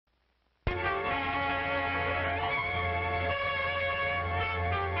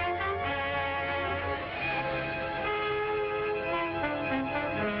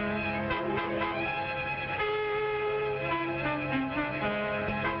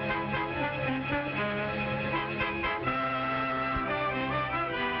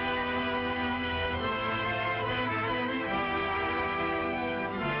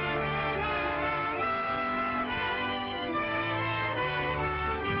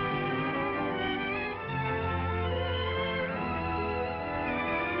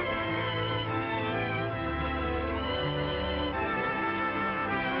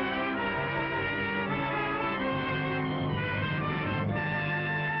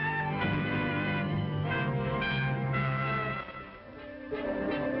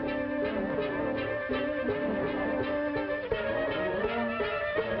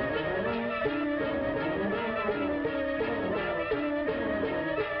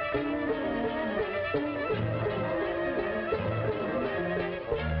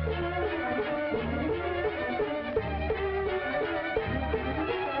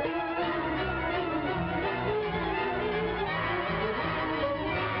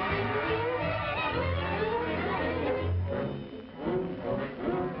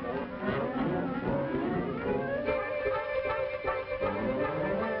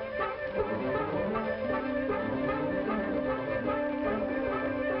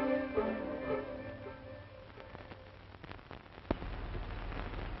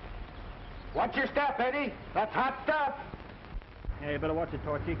Watch your step, Eddie. That's hot stuff. Yeah, you better watch it,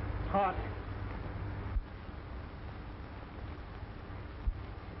 Torchy. It's hot.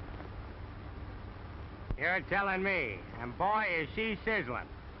 You're telling me, and boy, is she sizzling.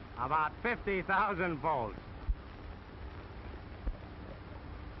 About 50,000 volts.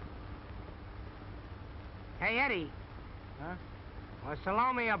 Hey, Eddie. Huh? Was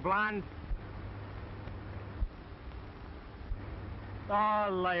Salome a blonde? Oh,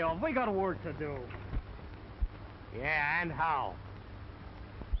 lay off. We got work to do. Yeah, and how?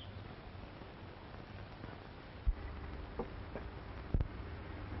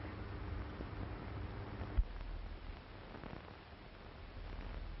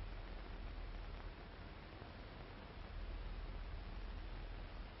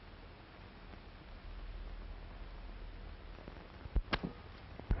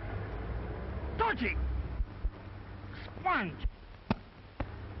 Torchy! Sponge!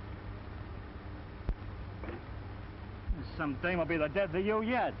 Some dame will be the death of you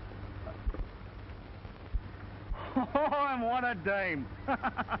yet. Oh, and what a dame!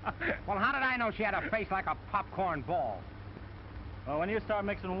 Well, how did I know she had a face like a popcorn ball? Well, when you start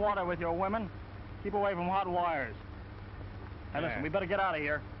mixing water with your women, keep away from hot wires. Hey, listen, we better get out of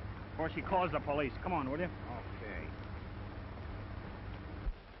here before she calls the police. Come on, will you? Okay.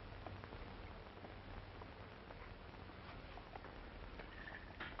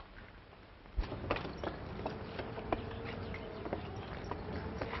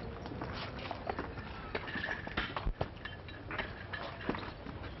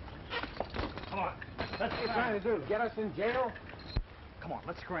 Come on. What are you trying to do? Get us in jail? Come on,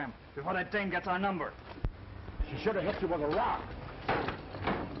 let's scram before that dame gets our number. She should have hit you with a rock.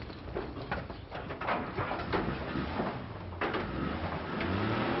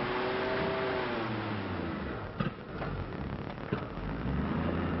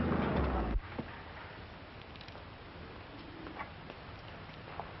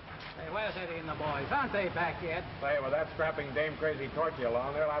 Hey, where's Eddie and the boys? Aren't they back yet? Say, with that strapping Dame Crazy Torchy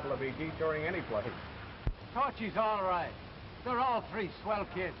along, they're liable to be detouring any place. Torchy's all right. They're all three swell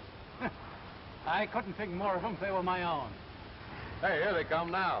kids. I couldn't think more of them if they were my own. Hey, here they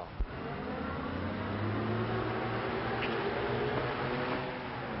come now.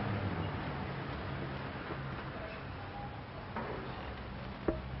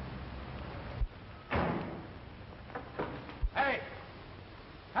 Hey!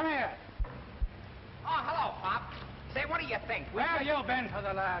 Come here! Oh, hello, Pop. Say, what do you think? Where have you been for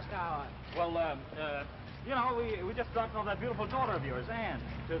the last hour? Well, you know, we just dropped off that beautiful daughter of yours, Anne,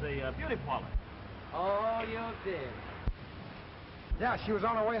 to the beauty parlor. Oh, you did. Yeah, she was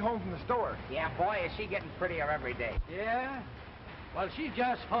on her way home from the store. Yeah, boy, is she getting prettier every day. Yeah? Well, she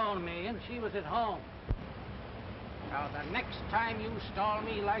just phoned me, and she was at home. Now, the next time you stall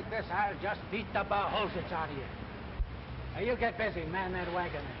me like this, I'll just beat the beholzits out of you. Now, you get busy, man that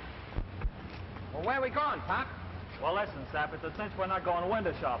wagon. Well, where are we going, Pop? Well, listen, Sap, it's a cinch we're not going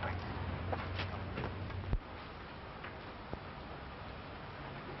window shopping.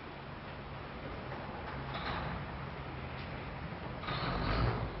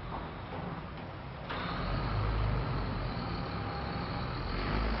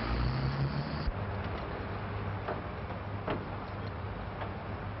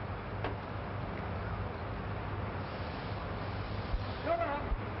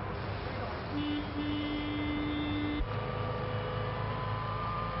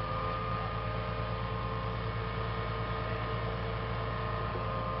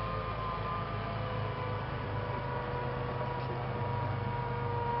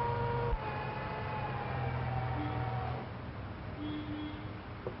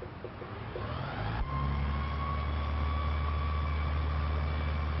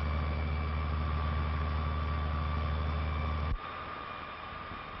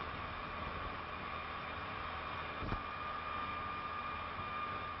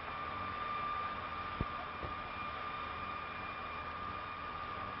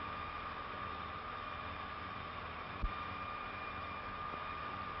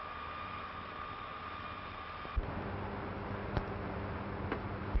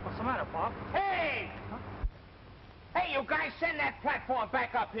 What's the matter, Pop? Hey! Huh? Hey, you guys, send that platform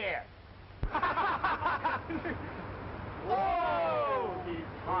back up here. Whoa! He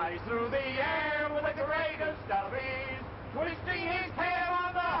flies through the air with the greatest of ease, twisting his tail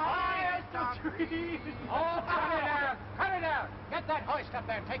on the highest of trees. Oh, cut it out! Cut it out! Get that hoist up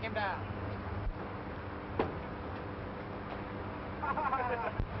there and take him down.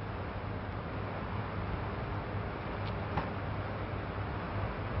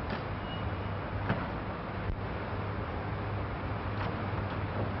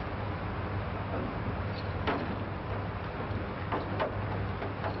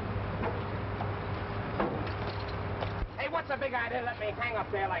 big idea to let me hang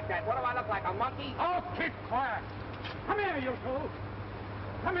up there like that? What do I look like, a monkey? Oh, keep quiet. Come here, you two.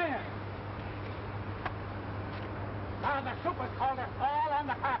 Come here. Now, the super's called us all on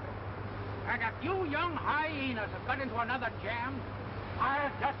the carpet. And if you young hyenas have got into another jam,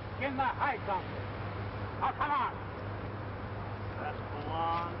 I'll just skin the hides off you. Now, come on. That's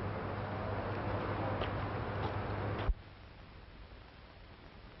blonde.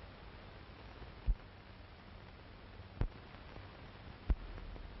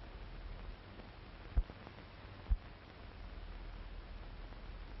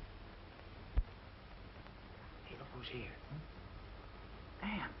 Hey, look who's here.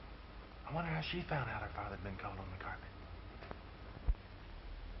 Damn. I wonder how she found out her father'd been called on the carpet.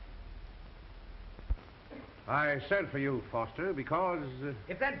 I sent for you, Foster, because...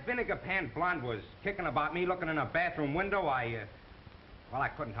 If that vinegar pan blonde was kicking about me looking in a bathroom window, I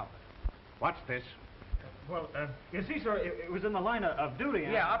couldn't help it. What's this? Well, you see, sir, it was in the line of duty.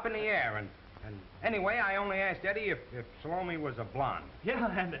 Yeah, up in the air, and anyway, I only asked Eddie if Salome was a blonde.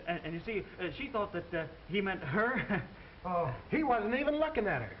 Yeah, and you see, she thought that he meant her. Oh, he wasn't even looking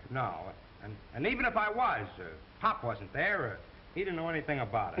at her. No, and even if I was, Pop wasn't there. He didn't know anything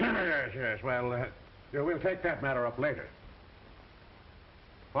about it. Yes. Well, we'll take that matter up later.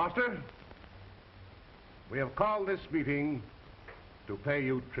 Foster, we have called this meeting to pay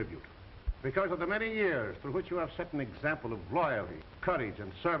you tribute. Because of the many years through which you have set an example of loyalty, courage,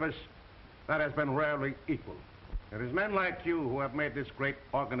 and service that has been rarely equaled. It is men like you who have made this great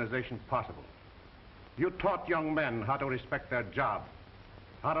organization possible. You taught young men how to respect their job,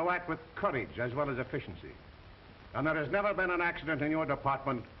 how to act with courage as well as efficiency. And there has never been an accident in your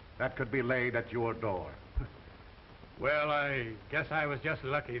department that could be laid at your door. Well, I guess I was just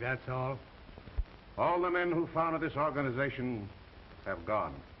lucky, that's all. All the men who founded this organization have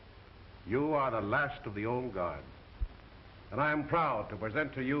gone. You are the last of the old guard. And I am proud to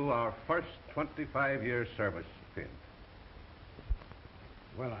present to you our first 25-year service pin.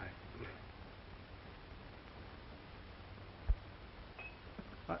 Well,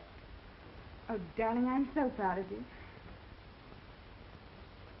 Oh, darling, I'm so proud of you.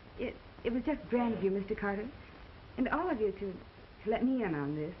 It was just grand of you, Mr. Carter, and all of you to let me in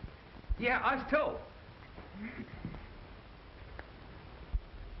on this. Yeah, us too.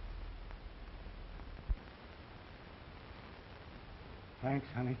 Thanks,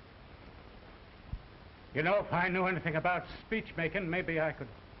 honey. You know, if I knew anything about speech making, maybe I could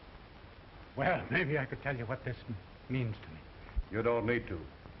tell you what this means to me. You don't need to.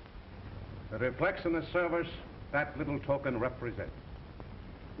 It reflects in the service that little token represents.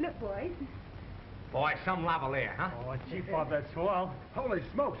 Look, boys. Boy, some lavalier, huh? Oh, gee, Bob, that's swell. Holy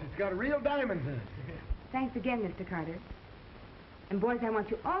smokes, it's got real diamonds in it. Thanks again, Mr. Carter. And boys, I want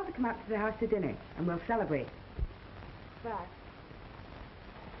you all to come out to the house to dinner, and we'll celebrate. Bye.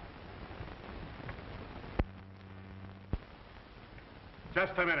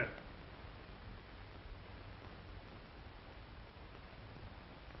 Just a minute.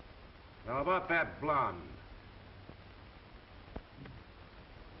 Now, about that blonde.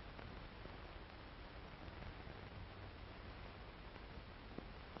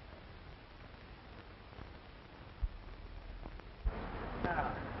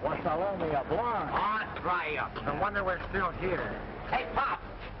 Was Salome a blonde? Oh, dry up. No wonder we're still here. Hey, Pop!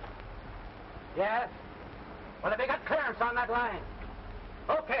 Yes? Well, have you got clearance on that line?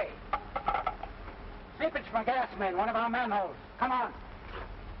 Okay. Seepage from gas main, one of our manholes. Come on.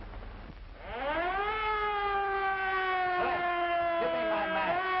 Give me my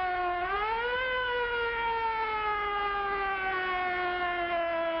mask.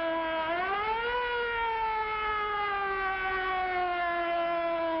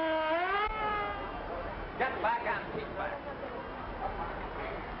 Get back and keep back.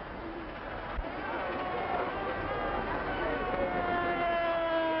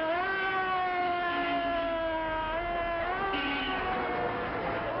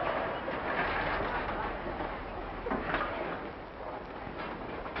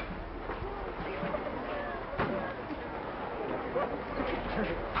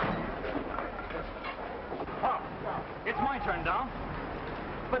 Oh, it's my turn now.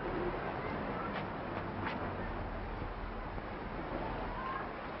 But...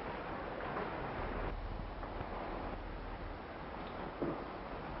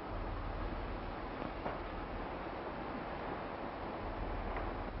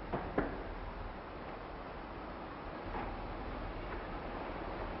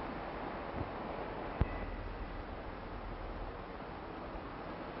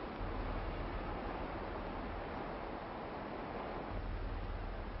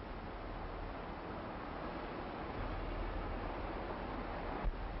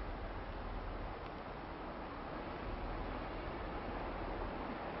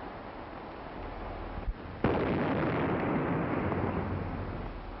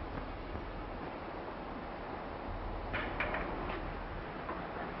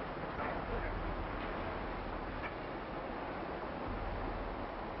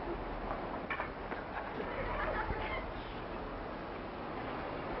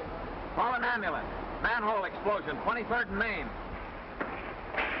 ambulance. Manhole explosion, 23rd and Main.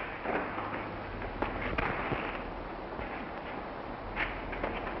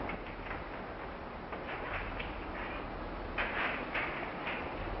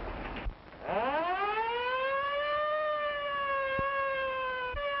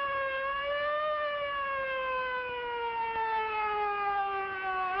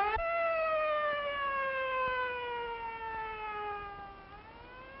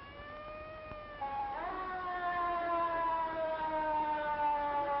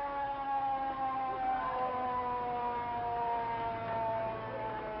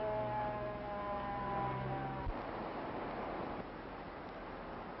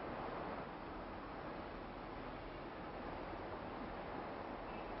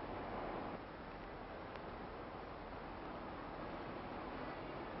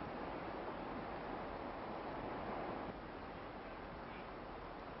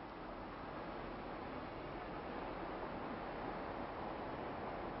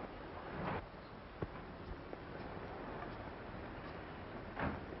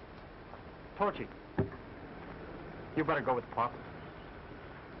 Torchy, you better go with Pop.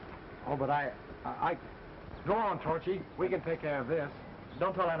 Oh, but I... Go on, Torchy. We can take care of this.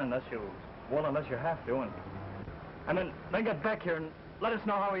 Don't tell Ann unless you have to, and then get back here and let us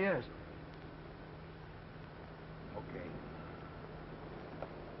know how he is. Okay.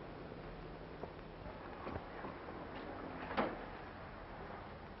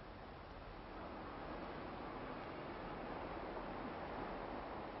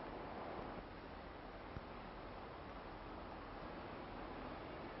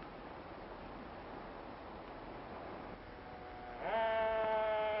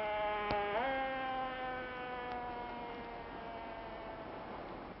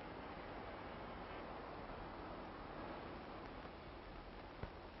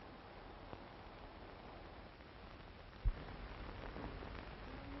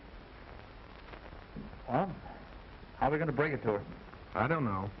 Well, how are we going to bring it to her? I don't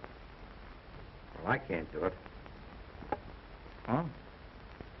know. Well, I can't do it. Well,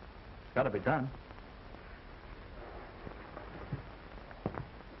 it's got to be done.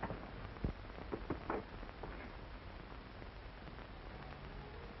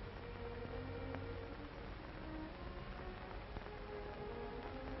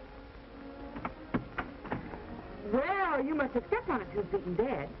 Well, you must have stepped on it 2 feet in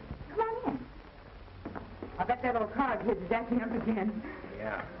bed. Come on in. I bet that old car of his is acting up again.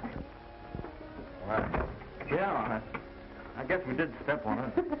 Yeah. What? Yeah, I guess we did step on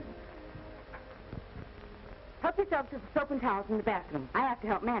it. Help yourself to the soap and towels in the bathroom. I have to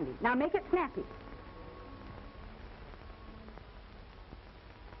help Mandy. Now make it snappy.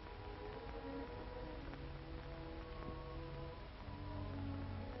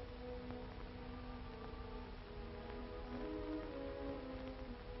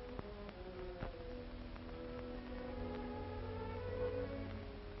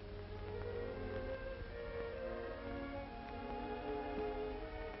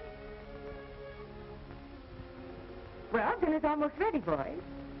 Well, dinner's almost ready, boys.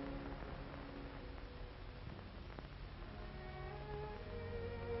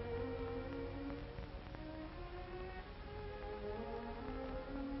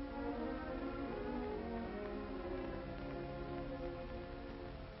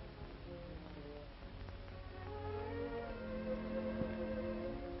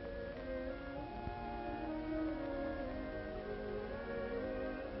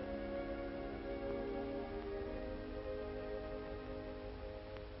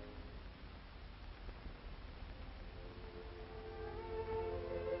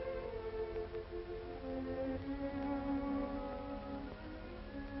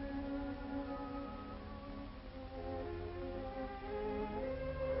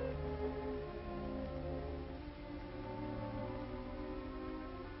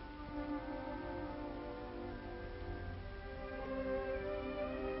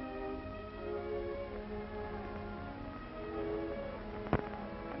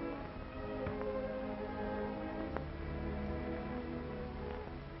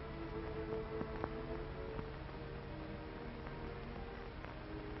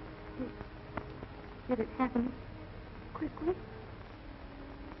 Did it happen quickly?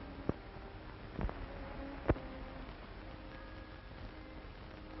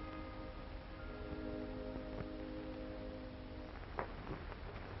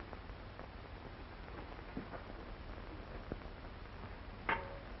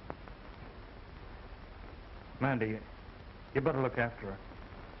 Mandy, you better look after her.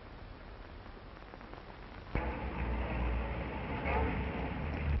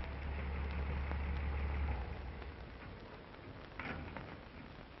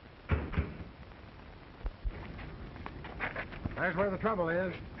 There's where the trouble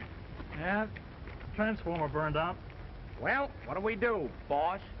is. Yeah, transformer burned out. Well, what do we do,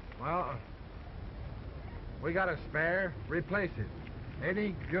 boss? Well, we got a spare. Replace it.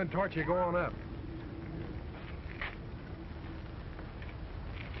 Eddie, you and Torchy go on up.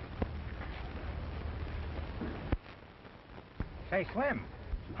 Say, Slim,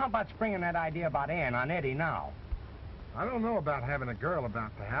 how about springing that idea about Ann on Eddie now? I don't know about having a girl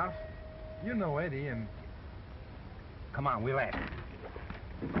about the house. You know Eddie, and... Come on, we'll ask.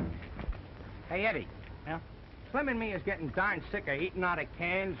 Hey, Eddie. Yeah? Slim and me is getting darn sick of eating out of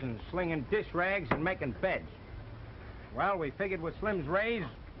cans and slinging dish rags and making beds. Well, we figured with Slim's raise,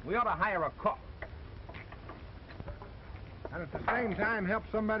 we ought to hire a cook. And at the same time, help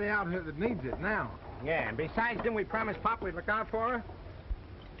somebody out here that needs it now. Yeah, and besides, didn't we promise Pop we'd look out for her?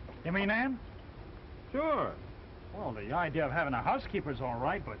 You mean Ann? Sure. Well, the idea of having a housekeeper's all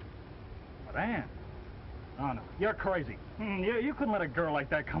right, but Ann? Oh, no, you're crazy. You couldn't let a girl like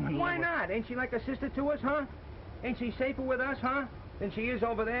that come and Why live with... not? Ain't she like a sister to us, huh? Ain't she safer with us, huh? Than she is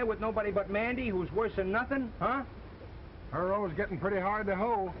over there with nobody but Mandy, who's worse than nothing, huh? Her row's getting pretty hard to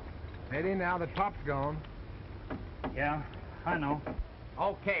hold. Eddie, now that Pop's gone. Yeah, I know.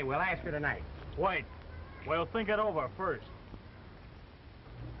 Okay, we'll ask her tonight. Wait. We'll think it over first.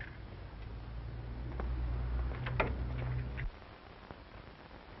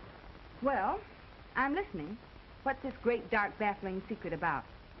 Well, I'm listening. What's this great, dark, baffling secret about?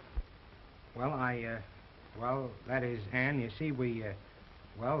 Well, that is, Ann, you see,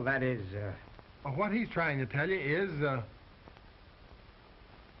 that is, What he's trying to tell you is,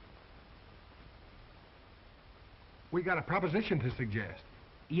 we got a proposition to suggest.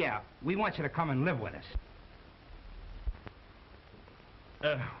 yeah, we want you to come and live with us.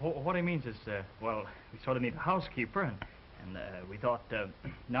 What he means is, well, we sort of need a housekeeper, and we thought,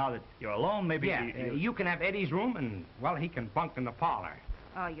 now that you're alone, maybe... Yeah, you can have Eddie's room, and, well, he can bunk in the parlor.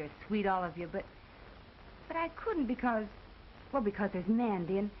 Oh, you're sweet, all of you, but I couldn't because there's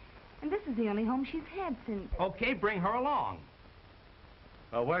Mandy, and this is the only home she's had since... Okay, bring her along.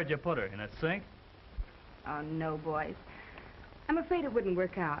 Well, where'd you put her? In a sink? Oh, no, boys. I'm afraid it wouldn't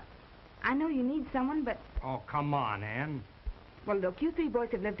work out. I know you need someone, but... Oh, come on, Ann. Well, look, you three boys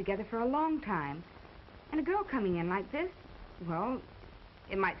have lived together for a long time. And a girl coming in like this, well,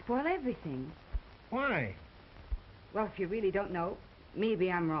 it might spoil everything. Why? Well, if you really don't know,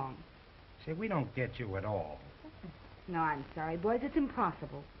 maybe I'm wrong. See, we don't get you at all. No, I'm sorry, boys. It's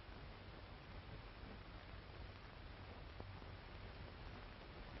impossible.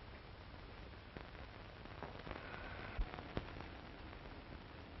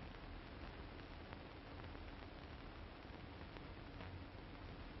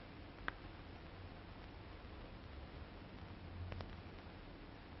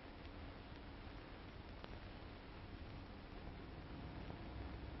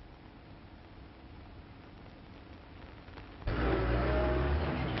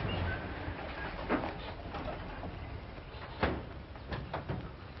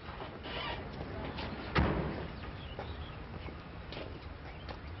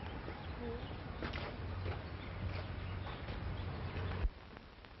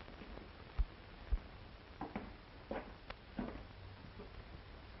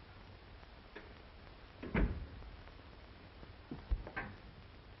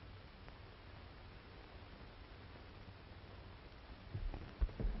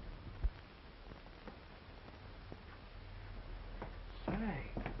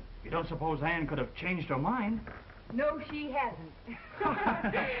 You don't suppose Ann could have changed her mind? No, she hasn't.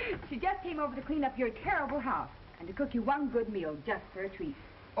 She just came over to clean up your terrible house and to cook you one good meal just for a treat.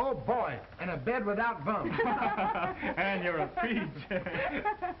 Oh, boy, and a bed without bumps. Ann, you're a peach.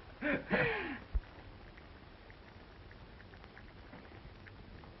 Slim,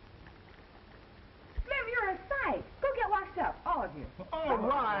 you're a sight. Go get washed up, all of you. All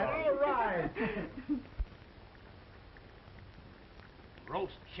right, all right.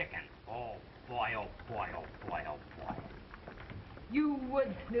 Roast chicken. Oh, boy, oh, boy, oh, boy, oh, boy. You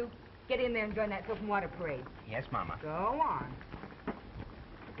would, Snoop. Get in there and join that soap and water parade. Yes, Mama. Go on.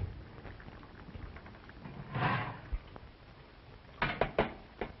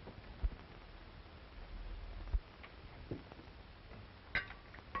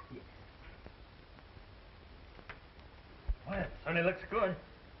 Well, it certainly looks good.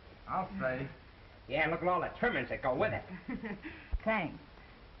 I'll say. Yeah, and look at all the trimmings that go with it. Thanks.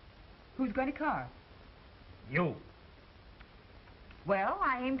 Who's going to carve? You. Well,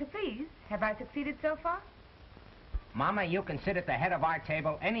 I aim to please. Have I succeeded so far? Mama, you can sit at the head of our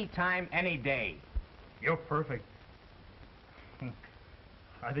table any time, any day. You're perfect.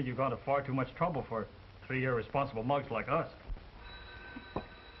 I think you've gone to far too much trouble for 3 irresponsible mugs like us.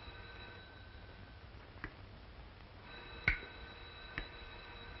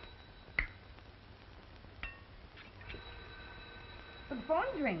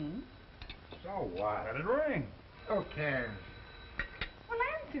 phone's ringing. So what? Let it ring. Who cares? Well,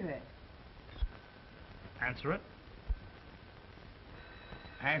 answer it. Answer it.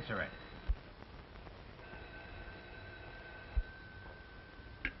 Answer it.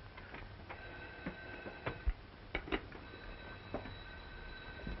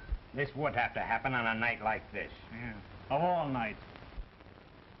 This would have to happen on a night like this. Yeah. Of all nights.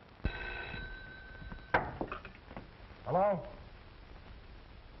 Hello?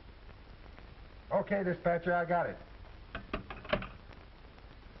 Okay, dispatcher, I got it.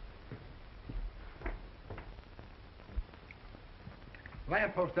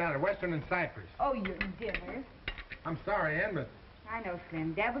 Lamppost down at Western and Cypress. Oh, you're dinner. I'm sorry, Ann, but I know,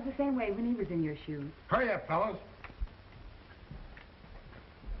 Slim. Dad was the same way when he was in your shoes. hurry up, fellows.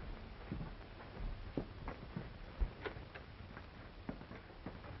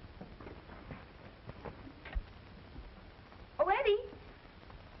 Oh, Eddie.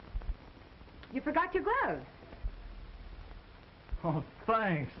 You forgot your gloves. Oh,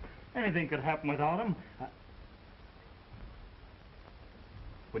 thanks. Anything could happen without him.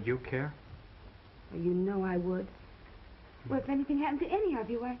 Would you care? Well, you know I would. Well, if anything happened to any of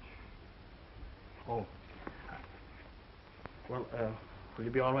you, I... Oh. Well, will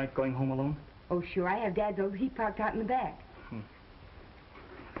you be all right going home alone? Oh, sure. I have Dad's old Jeep parked out in the back. Good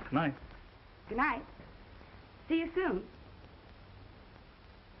night. Good night. See you soon.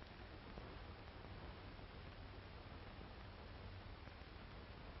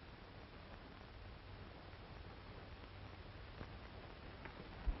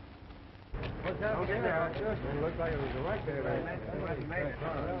 Looks like it was a wreck there.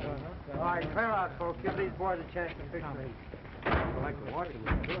 All right, clear out, folks. Give these boys a chance to fix things. I like watching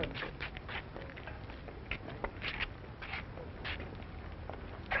it. Good.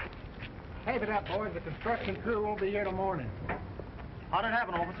 Save it up, boys. The construction crew won't be here till morning. How'd it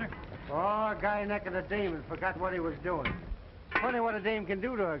happen, officer? Oh, a guy necking a dame and forgot what he was doing. Funny what a dame can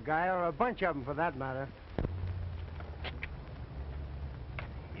do to a guy, or a bunch of them for that matter.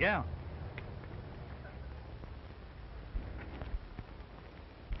 Yeah.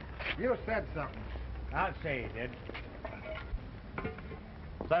 You said something. I'll say he did.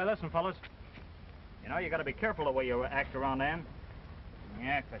 Say, listen, fellas. You know, you gotta be careful the way you act around Ann.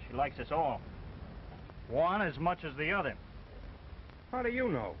 Yeah, 'cause she likes us all. One as much as the other. How do you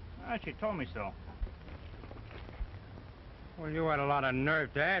know? She told me so. Well, you had a lot of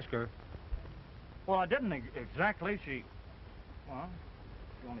nerve to ask her. Well, I didn't exactly. She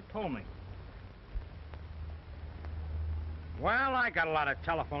only told me. Well, I got a lot of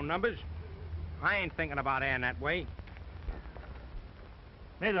telephone numbers. I ain't thinking about Ann that way.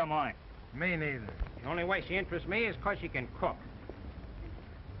 Neither am I. Me neither. The only way she interests me is 'cause she can cook.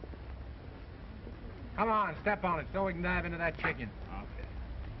 Come on, step on it so we can dive into that chicken. Okay.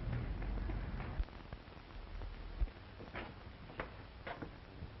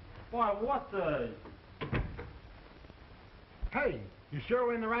 Why, what the... Hey, you sure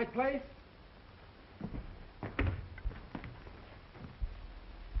we're in the right place?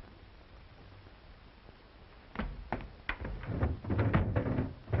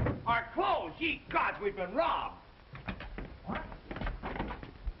 Our clothes! Ye gods, we've been robbed! What?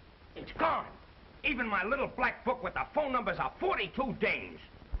 It's gone. Even my little black book with the phone numbers of 42 dames.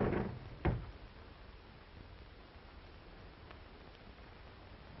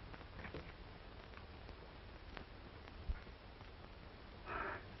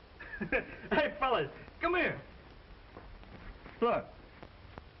 Hey, fellas, come here. Look,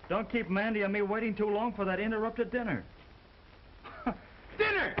 don't keep Mandy and me waiting too long for that interrupted dinner.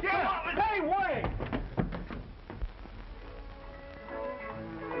 Dinner! Yeah. Hey, wait!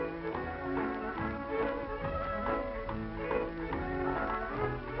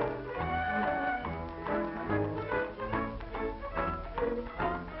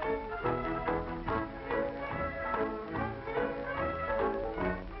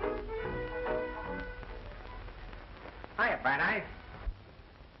 Hiya, Bright Eyes.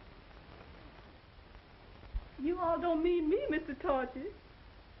 You all don't mean me, Mr. Torchy.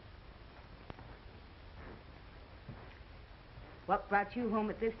 What brought you home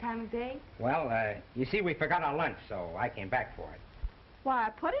at this time of day? Well, you see, we forgot our lunch, so I came back for it. Why, I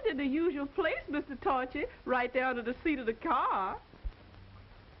put it in the usual place, Mr. Torchy, right down to the seat of the car.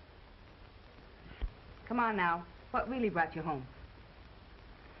 Come on now. What really brought you home?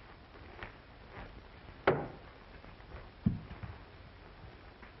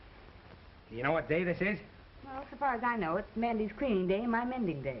 Do you know what day this is? Well, so far as I know, it's Mandy's cleaning day and my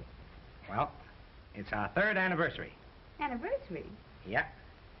mending day. Well, it's our 3rd anniversary. Anniversary? Yeah.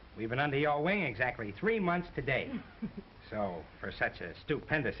 We've been under your wing exactly 3 months today. So, for such a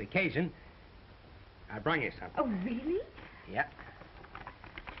stupendous occasion, I brung you something. Oh, really? Yeah.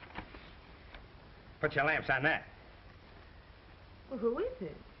 Put your lamps on that. Well, who is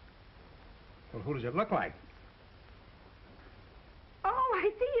it? Well, who does it look like? Oh, I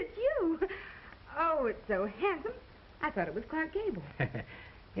see, it's you. Oh, it's so handsome. I thought it was Clark Gable.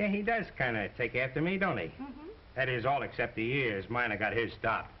 Yeah, he does kind of take after me, don't he? Mm-hmm. That is, all except the ears. Mine have got his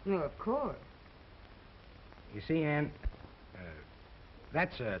stop. Well, of course. You see, Ann,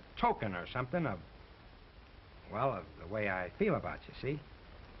 that's a token or something of, well, of the way I feel about you, see?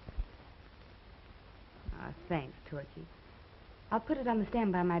 Ah, thanks, Torchy. I'll put it on the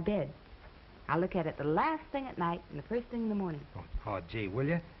stand by my bed. I'll look at it the last thing at night and the first thing in the morning. Oh, gee, will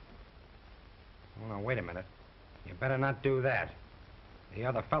you? Oh, no, wait a minute. You better not do that. The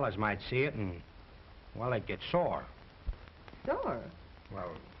other fellas might see it and, well, they'd get sore. Sore?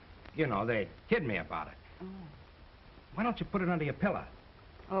 Well, you know, they'd kid me about it. Oh. Why don't you put it under your pillow?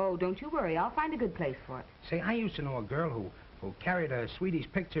 Oh, don't you worry. I'll find a good place for it. Say, I used to know a girl who carried a sweetie's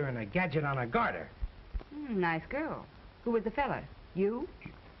picture and a gadget on her garter. Nice girl. Who was the fella? You?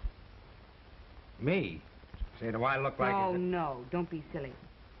 Me? Say, do I look like... Oh, no. Don't be silly.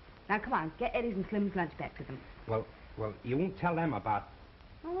 Now, come on. Get Eddie's and Slim's lunch back to them. Well, you won't tell them about...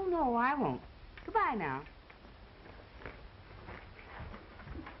 Oh, no, I won't. Goodbye now.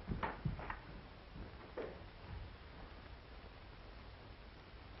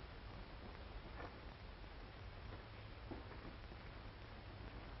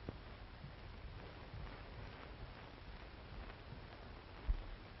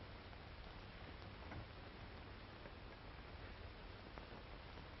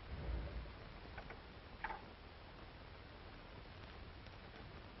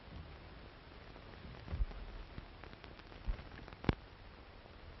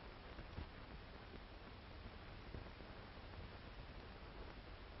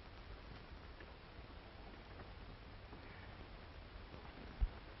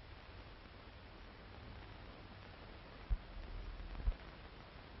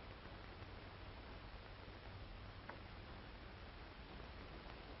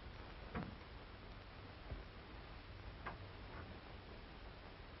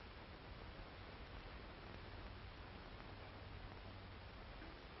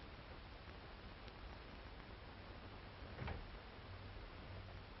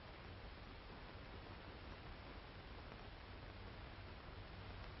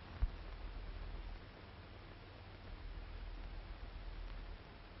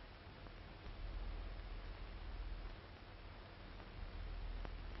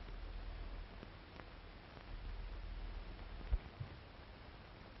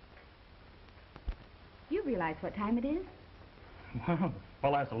 You realize what time it is? Well,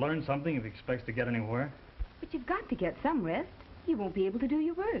 Paul has to learn something if he expects to get anywhere. But you've got to get some rest. You won't be able to do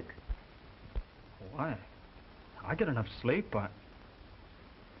your work. Why? I get enough sleep, but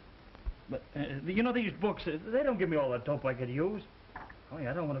you know, these books, they don't give me all the dope I could use. Oh,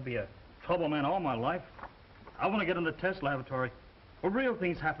 yeah, I don't want to be a trouble man all my life. I want to get in the test laboratory where real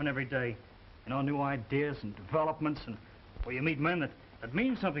things happen every day. You know, new ideas and developments, and where you meet men that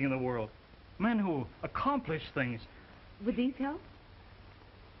mean something in the world. Men who accomplish things. Would these help?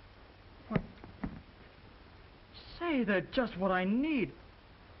 What? Say, they're just what I need.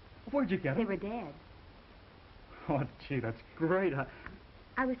 Where'd you get them? They were Dad. Oh, gee, that's great.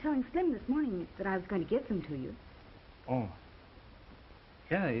 I was telling Slim this morning that I was going to give them to you. Oh.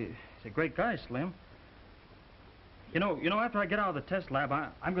 Yeah, he's a great guy, Slim. You know, after I get out of the test lab,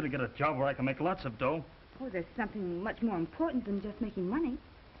 I'm going to get a job where I can make lots of dough. Oh, there's something much more important than just making money.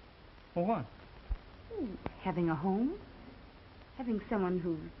 Well, what? Oh, having a home. Having someone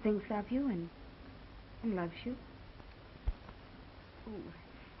who thinks of you and loves you. Oh,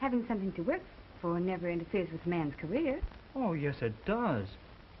 having something to work for never interferes with a man's career. Oh, yes, it does.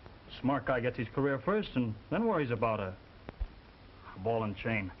 A smart guy gets his career first and then worries about a ball and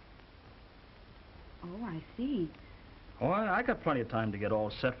chain. Oh, I see. Oh, I got plenty of time to get all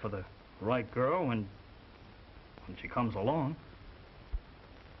set for the right girl when she comes along.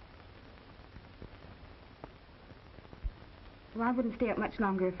 Well, I wouldn't stay up much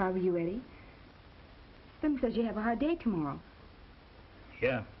longer if I were you, Eddie. Slim says you have a hard day tomorrow.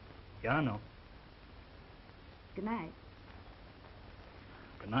 Yeah, I know. Good night.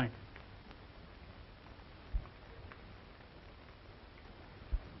 Good night.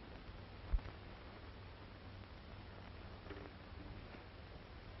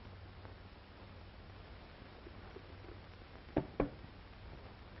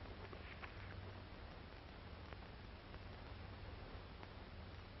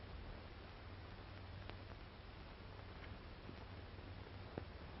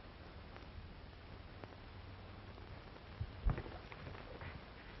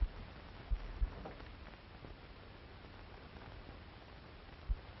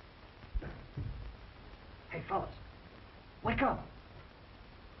 Hey, fellas. Wake up.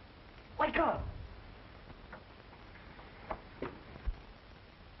 Wake up.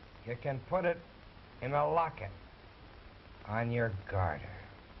 You can put it in a locket on your garter.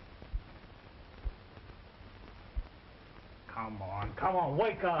 Come on,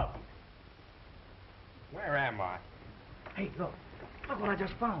 wake up. Where am I? Hey, look what I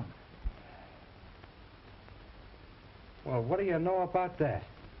just found. Well, what do you know about that?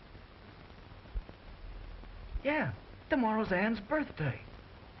 Yeah, tomorrow's Ann's birthday.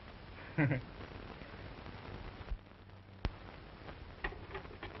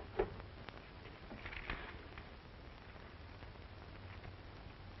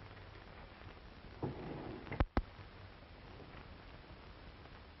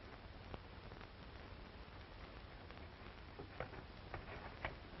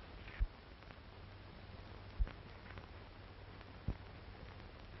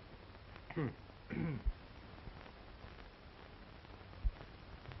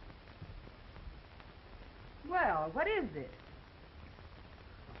 Well, what is it?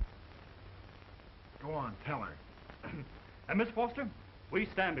 Go on, tell her. And Miss Foster, we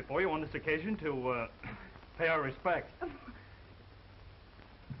stand before you on this occasion to pay our respects.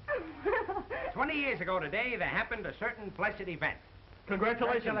 20 years ago today, there happened a certain blessed event.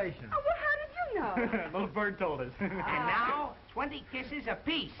 Congratulations. Congratulations. Oh, well, how did you know? Little bird told us. And now, 20 kisses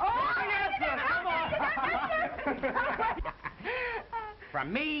apiece. Oh,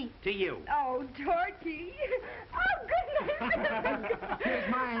 From me to you. Oh, Torchy. Oh, goodness.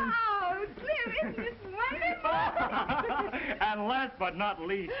 Here's mine. Oh, dear, isn't this wonderful? And last but not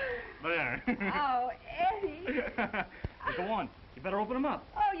least, there. Oh, Eddie. Well, go on. You better open them up.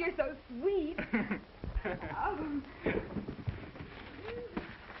 Oh, you're so sweet. Oh.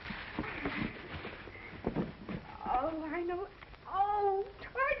 Oh, I know. Oh,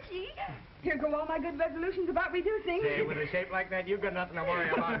 Torchy. Here go all my good resolutions about reducing. Say, with a shape like that, you've got nothing to worry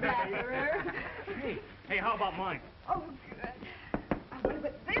about, baby. Flatterer. Hey, how about mine? Oh, good. I wonder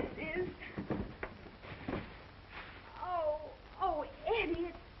what this is. Oh,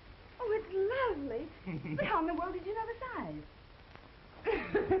 Eddie, it's lovely. But how in the world did you know the size?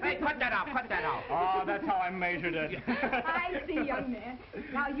 Hey, cut that out. Oh, that's how I measured it. I see, young man.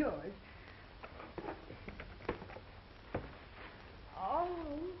 Now yours. Oh.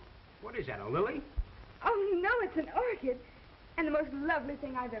 What is that, a lily? Oh, no, it's an orchid. And the most lovely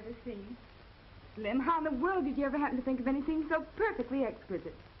thing I've ever seen. Slim, how in the world did you ever happen to think of anything so perfectly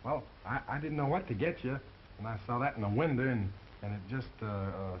exquisite? Well, I didn't know what to get you, and I saw that in the window, and it just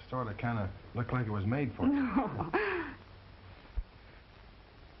sort of kind of looked like it was made for you. No.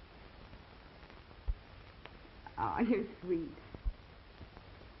 Oh, you're sweet.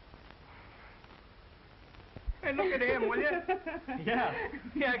 Hey, look at him, will you? Yeah,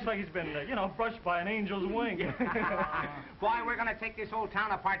 he acts like he's been, brushed by an angel's wing. Boy, we're going to take this old town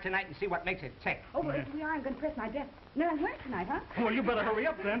apart tonight and see what makes it tick. Oh, well, if we are, I'm going to press my desk. No, I'm work tonight, huh? Well, you better hurry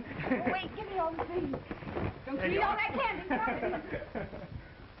up then. Oh, wait, give me all the things. Don't you eat all that candy, sorry.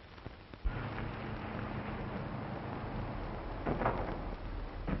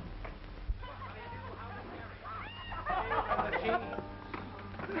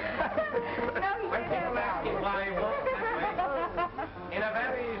 In a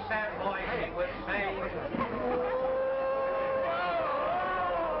very sad voice, he would say,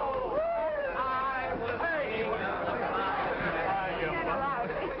 I was thinking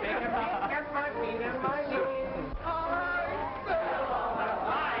take a peek at my feet and my knees. I fell on a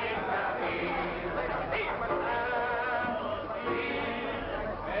flying trapeze.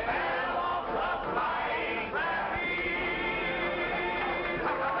 Fell off the flying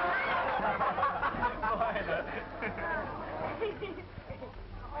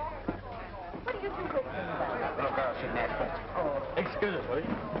What are you two whispering about? Little girl sitting there. Oh, excuse us, will you?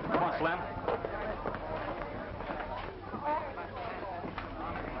 Come on, Slim.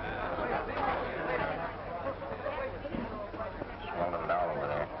 Swallowed it out over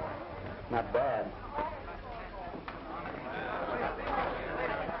there. Not bad.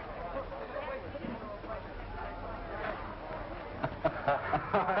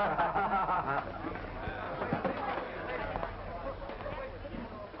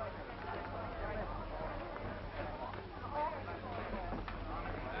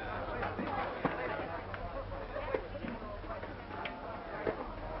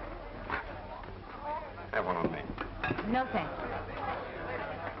 Have one on me. No, thanks.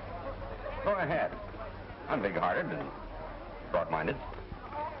 Go ahead. I'm big-hearted and broad-minded.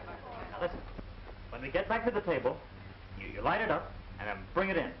 Now listen, when we get back to the table, you light it up and then bring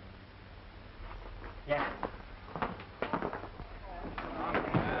it in. Yeah.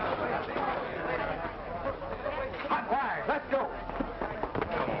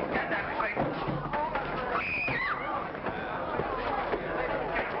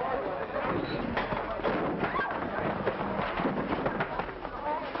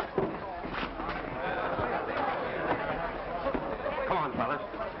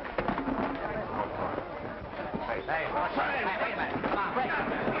 Hey, wait a minute. Come on, break up.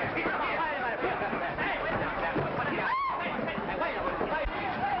 Come on, wait a minute. Hey, wait a minute. What do you got? Hey, wait a minute.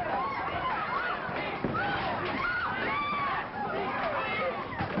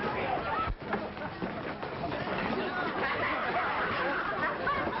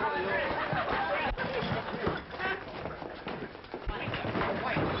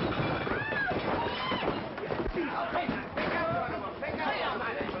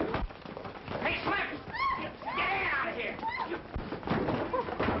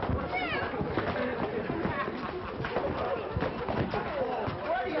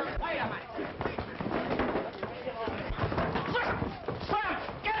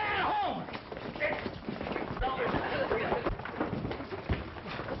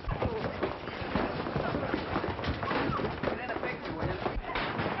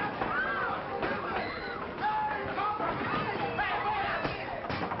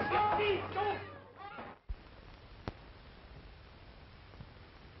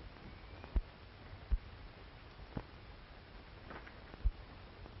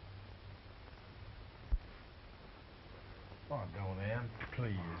 Oh, don't, Ann.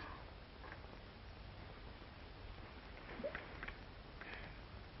 Please.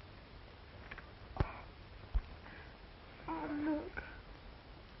 Oh, look.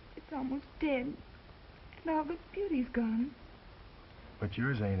 It's almost dead. And all the beauty's gone. But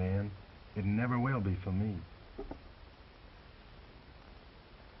yours ain't, Ann. It never will be for me.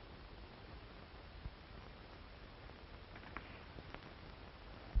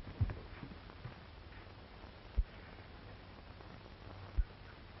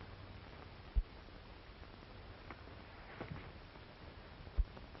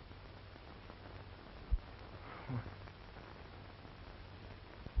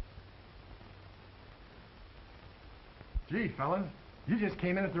 Gee, fellas, you just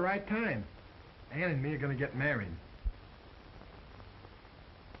came in at the right time. Ann and me are going to get married.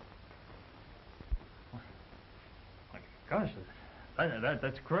 My gosh,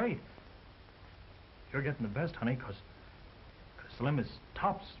 that's great. You're getting the best, honey, because Slim is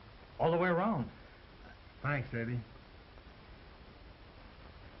tops all the way around. Thanks, Eddie.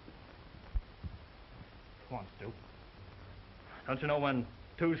 Come on, Stu. Don't you know when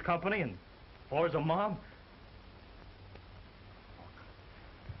two's company and four's a mob?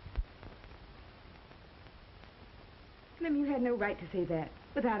 Slim, you had no right to say that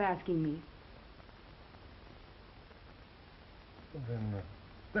without asking me.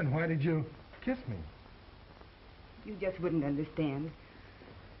 Then why did you kiss me? You just wouldn't understand.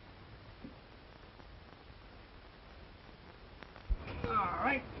 All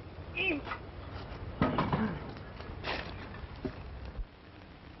right.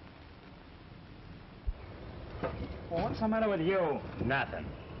 Well, what's the matter with you? Nothing.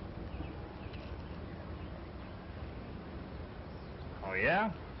 Oh,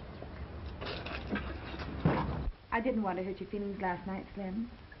 yeah? I didn't want to hurt your feelings last night, Slim.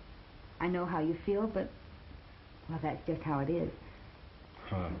 I know how you feel, but, well, that's just how it is.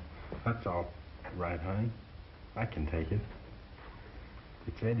 That's all right, honey. I can take it.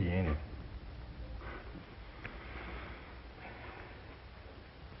 It's Eddie, ain't it?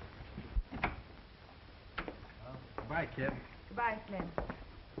 Well, goodbye, kid. Goodbye, Slim.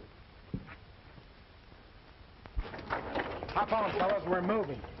 Hop on, fellas. We're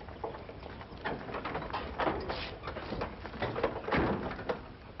moving.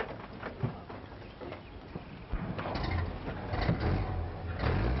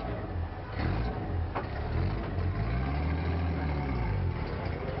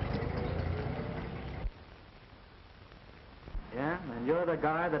 Yeah, and you're the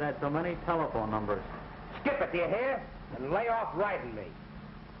guy that had so many telephone numbers. Skip it, do you hear? And lay off riding me.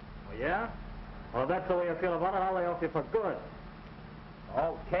 Oh, yeah? Well, if that's the way you feel about it, I'll lay off you for good.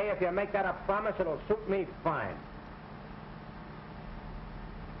 Okay, if you make that a promise, it'll suit me fine.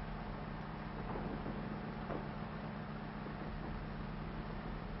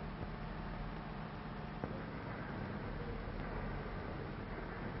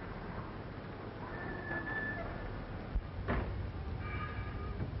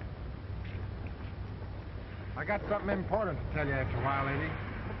 I got something important to tell you after a while, Eddie.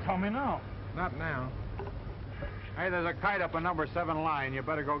 Tell me now. Not now. Hey, there's a kite up on number 7 line. You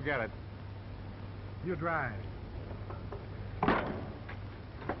better go get it. You drive.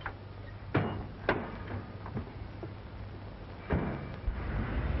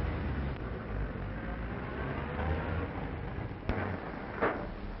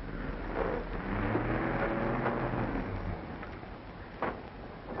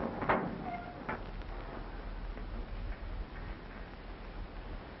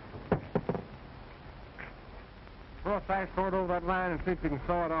 Throw a fast cord over that line and see if you can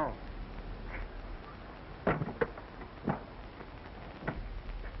saw it off.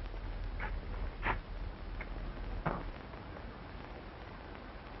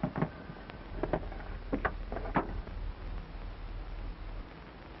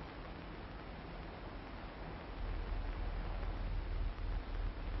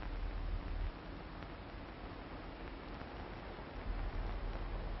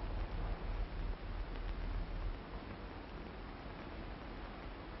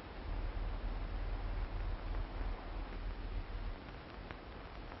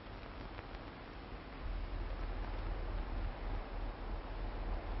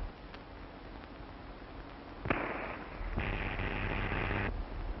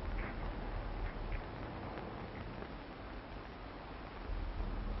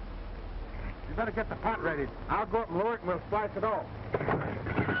 You better get the pot ready. I'll go up and lower it and we'll splice it off.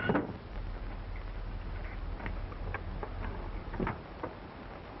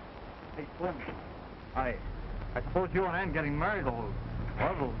 Hey, Slim, I suppose you and Ann getting married will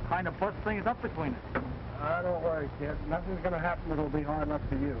kind of bust things up between us. Don't worry, kid. Nothing's going to happen that'll be hard enough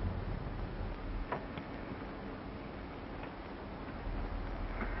for you.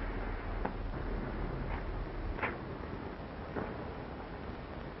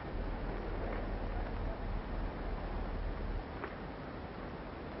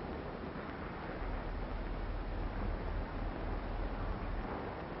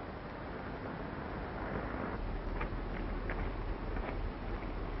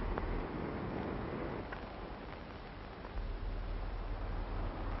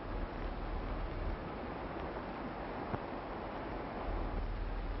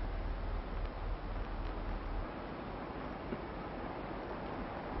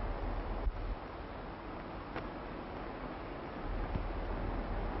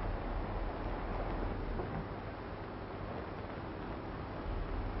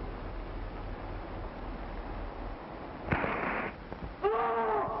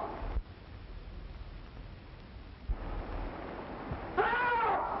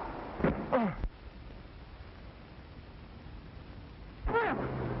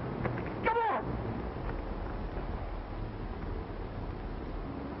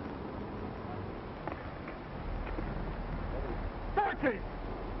 Torchy!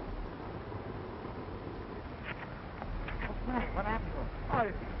 What happened to him? Oh,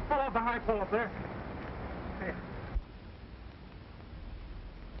 he fell off the high pole up there. Hey.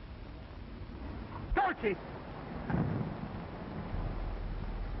 Torchy!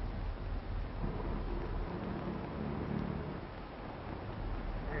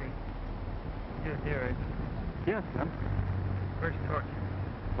 Hey, you're here, right? Yes, son. Where's Torchy?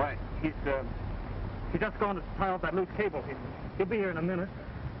 Why, he's just going to tie off that loose cable. He'll be here in a minute.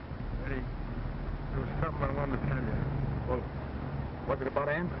 Hey, there was something I wanted to tell you. Well, was it about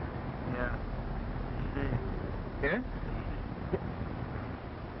Ann? Yeah. Yes?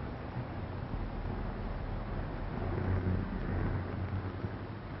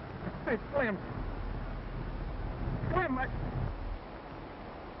 Hey, Slim. Slim,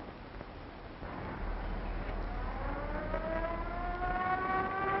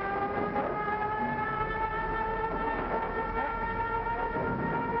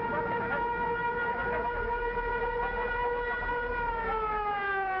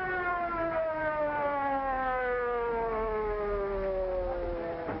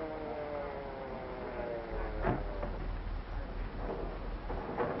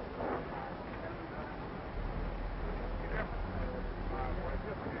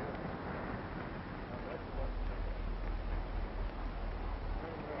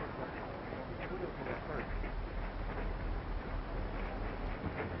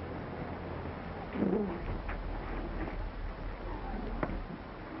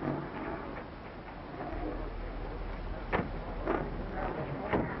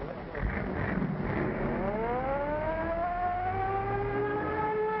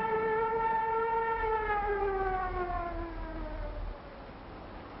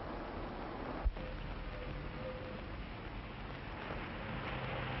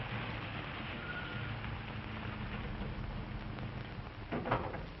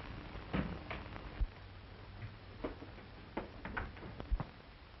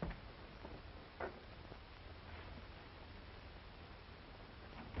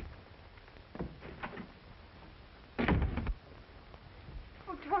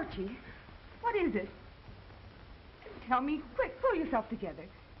 Torchy, what is it? Tell me, quick, pull yourself together.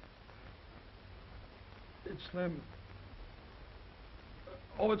 It's Slim.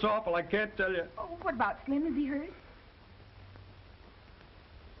 Oh, it's awful. I can't tell you. Oh, what about Slim? Is he hurt?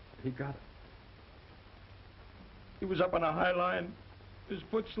 He got it. He was up on a high line. His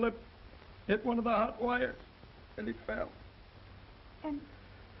foot slipped, hit one of the hot wires, and he fell. And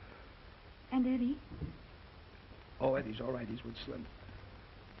Eddie? Oh, Eddie's all right. He's with Slim.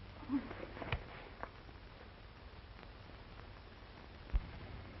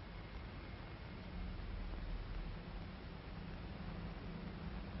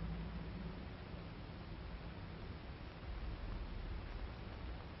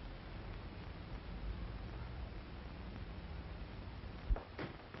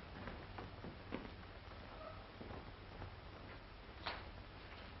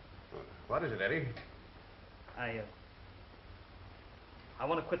 What is it, Eddie? I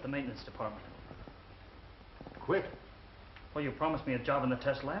want to quit the maintenance department. Quit? Well, you promised me a job in the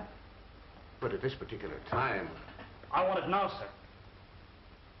test lab. But at this particular time... I want it now, sir.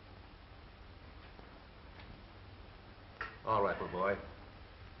 All right, my boy.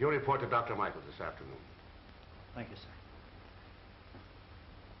 You report to Dr. Michaels this afternoon. Thank you, sir.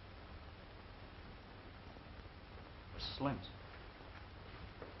 Slim's.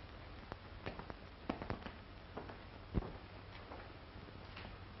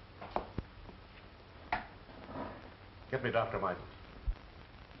 Get me Dr. Michaels.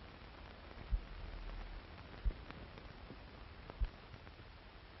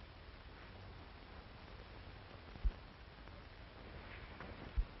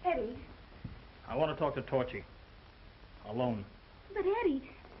 Eddie. I want to talk to Torchy. Alone. But Eddie...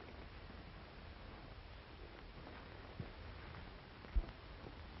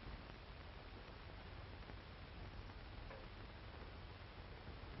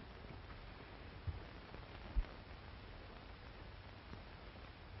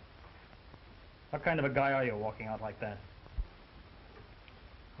 What kind of a guy are you walking out like that?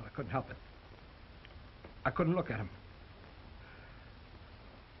 Well, I couldn't help it. I couldn't look at him.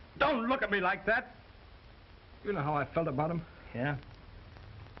 Don't look at me like that! You know how I felt about him? Yeah?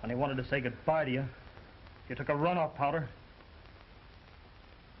 When he wanted to say goodbye to you, you took a runoff powder.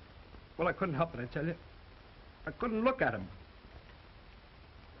 Well, I couldn't help it, I tell you. I couldn't look at him.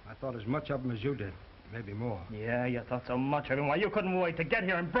 I thought as much of him as you did, maybe more. Yeah, you thought so much of him. Why, you couldn't wait to get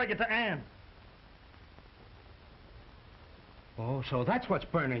here and break it to Ann. Oh, so that's what's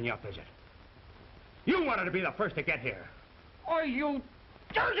burning you up, is it? You wanted to be the first to get here. Oh, you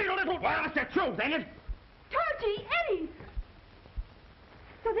dirty little... Well, that's the truth, ain't it? Torchy, Eddie!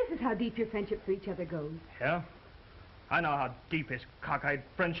 So this is how deep your friendship for each other goes. Yeah? I know how deep his cockeyed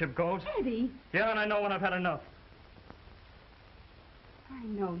friendship goes. Eddie! Yeah, and I know when I've had enough. I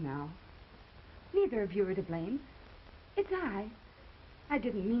know now. Neither of you are to blame. It's I. I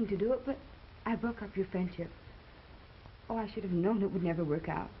didn't mean to do it, but I broke up your friendship. Oh, I should have known it would never work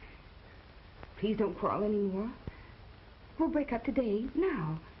out. Please don't quarrel anymore. We'll break up today,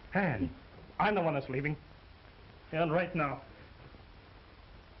 now. Ann, I'm the one that's leaving. Yeah, and right now.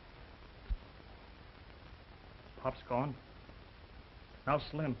 Pop's gone. Now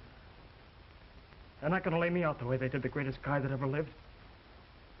Slim. They're not going to lay me out the way they did the greatest guy that ever lived.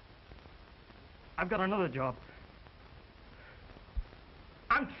 I've got another job.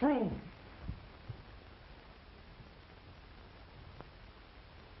 I'm through.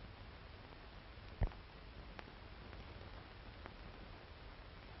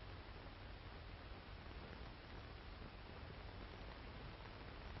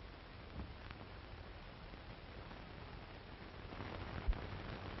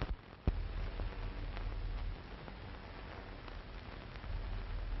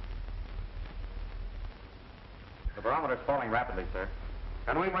 The barometer's falling rapidly, sir.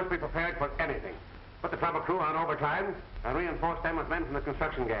 And we must be prepared for anything. Put the trouble crew on overtime and reinforce them with men from the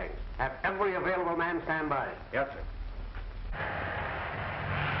construction gangs. Have every available man stand by. Yes, sir.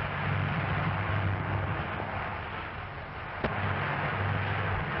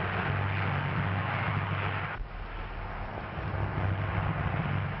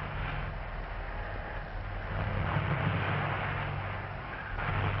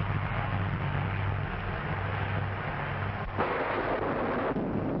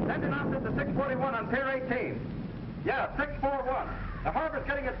 Sending off to 641 on Pier 18. Yeah, 641. The harbor's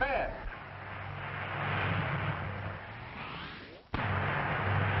getting it bad.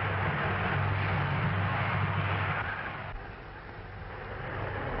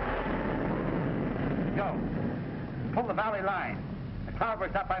 Go. Pull the valley line. The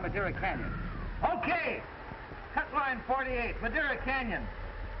cloudburst up by Madeira Canyon. Okay. Cut line 48, Madeira Canyon.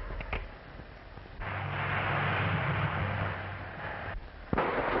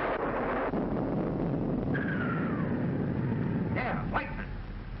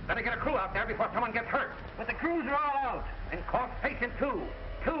 Better get a crew out there before someone gets hurt. But the crews are all out. And call station 2.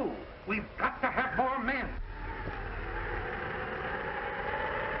 2. We've got to have more men.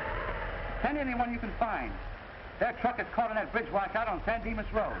 anyone you can find. Their truck is caught in that bridge washout on San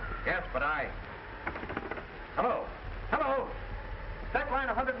Dimas Road. Yes, but I... Hello. Hello. Set line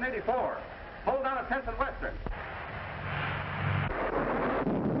 184. Hold down at 10th and Western.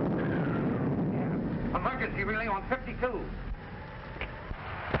 Emergency relay on 52.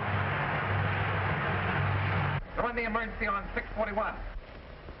 Join the emergency on 641.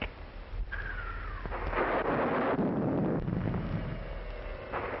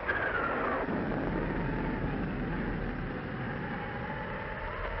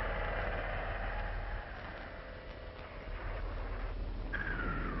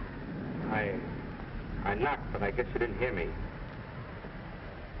 I knocked, but I guess you didn't hear me.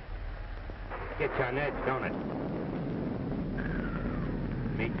 Gets you on edge, don't it?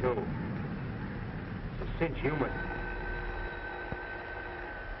 Me too. It's a cinch human.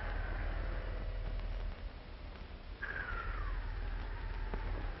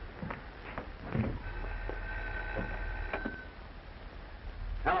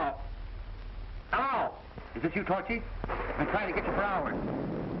 Hello. Hello. Is this you, Torchy? I've been trying to get you for hours.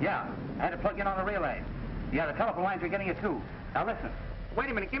 Yeah, I had to plug in on the relay. Yeah, the telephone lines are getting you too. Now listen. Wait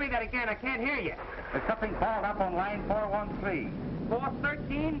a minute, give me that again. I can't hear you. There's something balled up on line 413.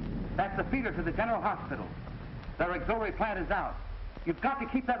 413? That's the feeder to the General Hospital. Their auxiliary plant is out. You've got to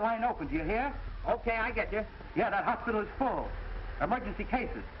keep that line open, do you hear? Okay, I get you. Yeah, that hospital is full. Emergency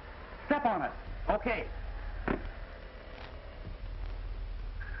cases. Step on it. Okay.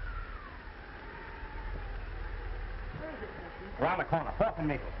 Around the corner, 4th and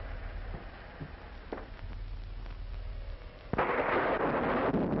Maple.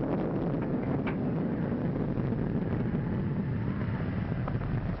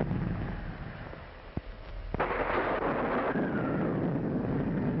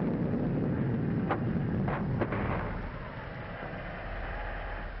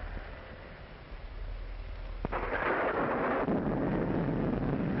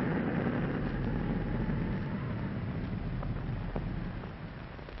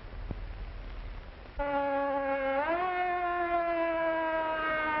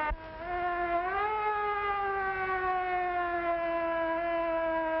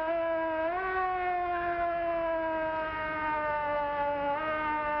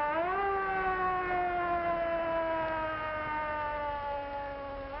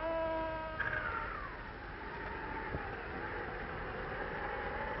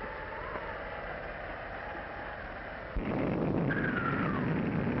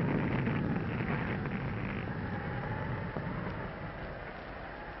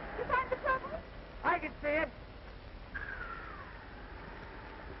 I can see it.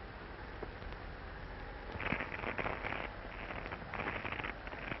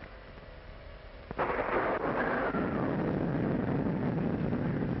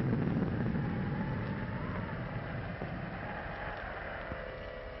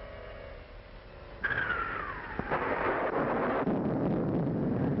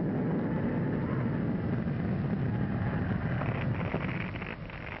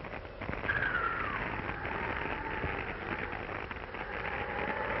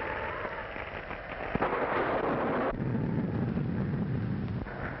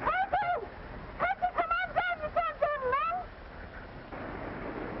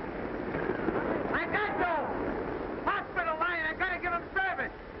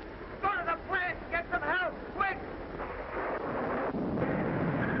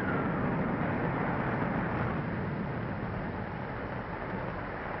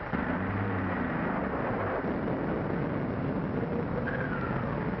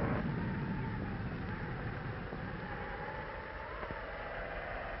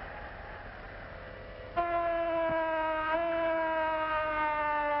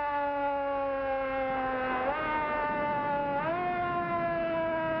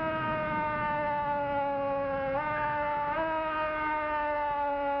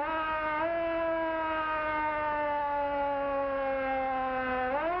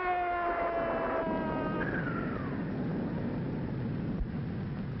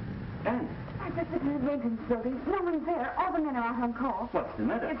 This is the maintenance building. No one's there. All the men are out on call. What's the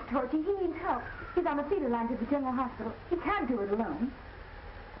matter? It's Torchy. He needs help. He's on the feeder line to the General Hospital. He can't do it alone.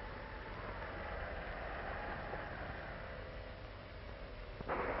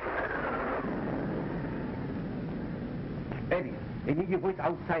 Eddie, they need you boys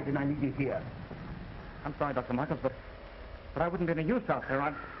outside and I need you here. I'm sorry, Dr. Michaels, but I wouldn't be any use out there.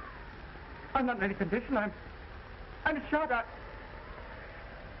 I'm not in any condition. I'm shot.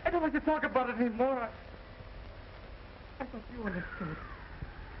 I don't like to talk about it anymore. I thought you understood.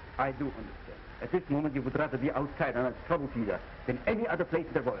 I do understand. At this moment, you would rather be outside on a trouble feeder than any other place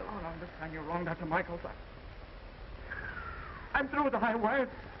in the world. Oh, no, this time you're wrong, Dr. Michaels. I'm through with the high wires.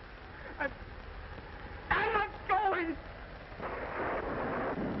 I'm not going.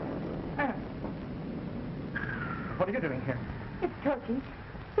 What are you doing here? It's Torchy.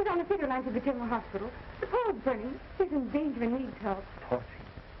 He's on the feeder line to the general hospital. The pole's burning. He's in danger and needs help. Torchy.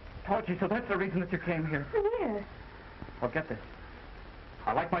 Torchy, so that's the reason that you came here. Yes. Well, get this.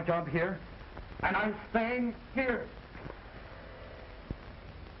 I like my job here, and I'm staying here.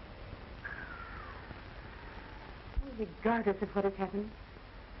 Regardless of what has happened,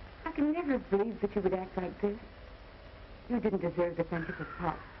 I can never believe that you would act like this. You didn't deserve the friendship of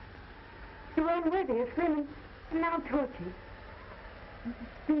Pop. You were unworthy of Slim and now Torchy. And to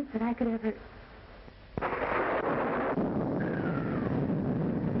think that I could ever...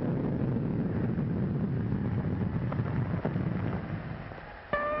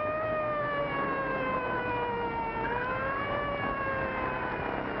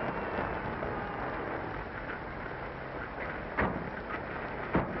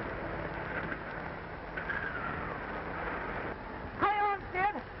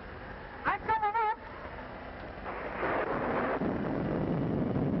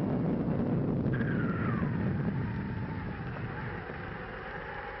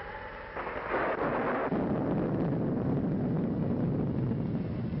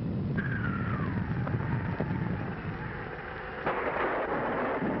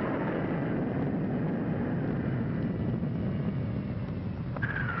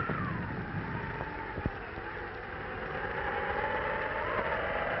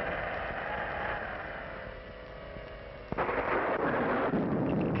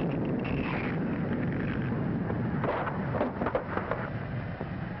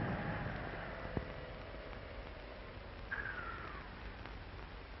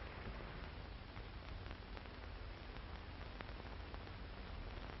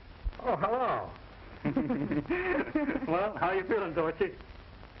 Oh, hello. Well, how you feeling, Torchy?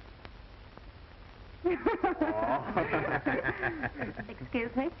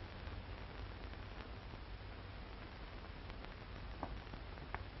 Excuse me?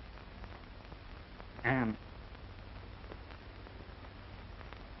 Anne.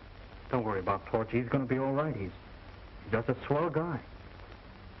 Don't worry about Torchy. He's going to be all right. He's just a swell guy.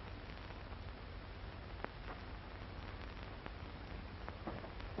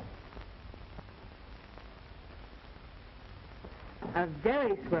 A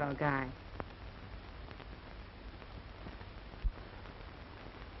very swell guy.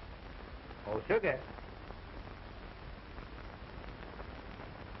 Oh, sugar.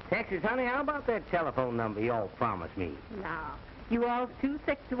 Texas, honey, how about that telephone number you all promised me? No. You all too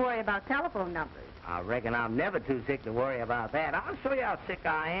sick to worry about telephone numbers. I reckon I'm never too sick to worry about that. I'll show you how sick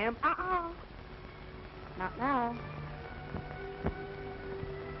I am. Not now.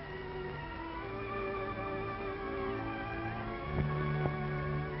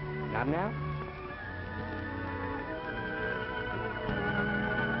 Not now?